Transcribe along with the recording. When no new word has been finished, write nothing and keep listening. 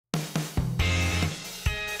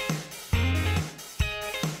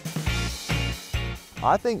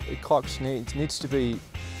I think Cox needs to be,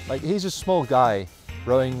 like, he's a small guy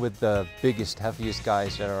rowing with the biggest, heaviest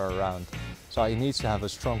guys that are around. So he needs to have a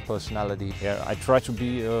strong personality. Yeah, I try to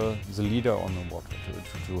be the leader on the water,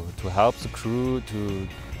 to help the crew, to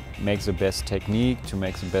make the best technique, to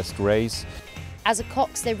make the best race. As a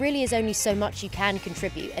cox, there really is only so much you can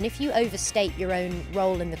contribute, and if you overstate your own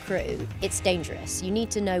role in the crew, it's dangerous. You need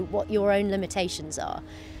to know what your own limitations are.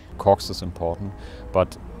 Cox is important,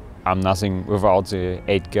 but I'm nothing without the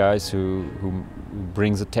 8 guys who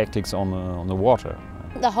bring the tactics on the water.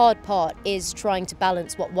 The hard part is trying to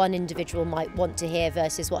balance what one individual might want to hear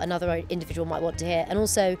versus what another individual might want to hear, and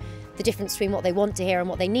also the difference between what they want to hear and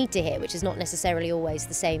what they need to hear, which is not necessarily always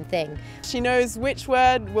the same thing. She knows which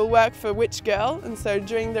word will work for which girl, and so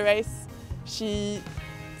during the race she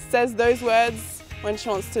says those words when she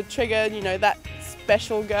wants to trigger, you know, that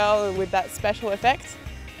special girl with that special effect.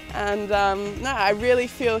 And no, I really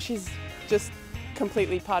feel she's just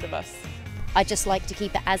completely part of us. I just like to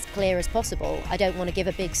keep it as clear as possible. I don't want to give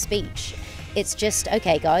a big speech. It's just,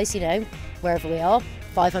 okay guys, you know, wherever we are,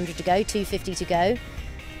 500 to go, 250 to go.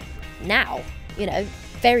 Now, you know,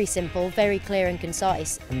 very simple, very clear and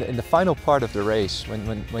concise. In the final part of the race,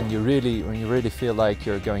 when you really feel like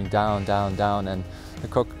you're going down, down, down, and the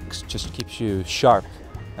cox just keeps you sharp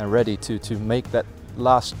and ready to make that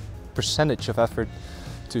last percentage of effort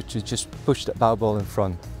to just push that bow ball in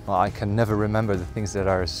front. Well, I can never remember the things that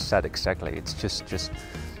are said exactly. It's just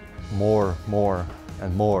more,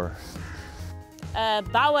 and more.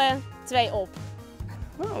 Bouwen 2 op.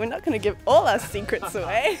 Well, we're not going to give all our secrets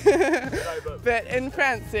away. But in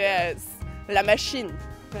France, yeah, it's la machine.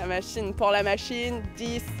 La machine, pour la machine,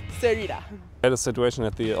 10, celui-là. We had a situation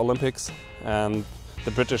at the Olympics and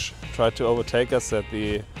the British tried to overtake us at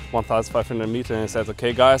the 1,500 meter, and he said,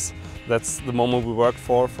 okay guys, that's the moment we worked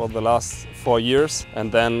for the last 4 years.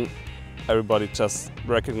 And then everybody just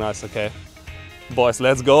recognized, okay, boys,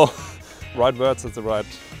 let's go. Right words at the right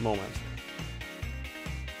moment.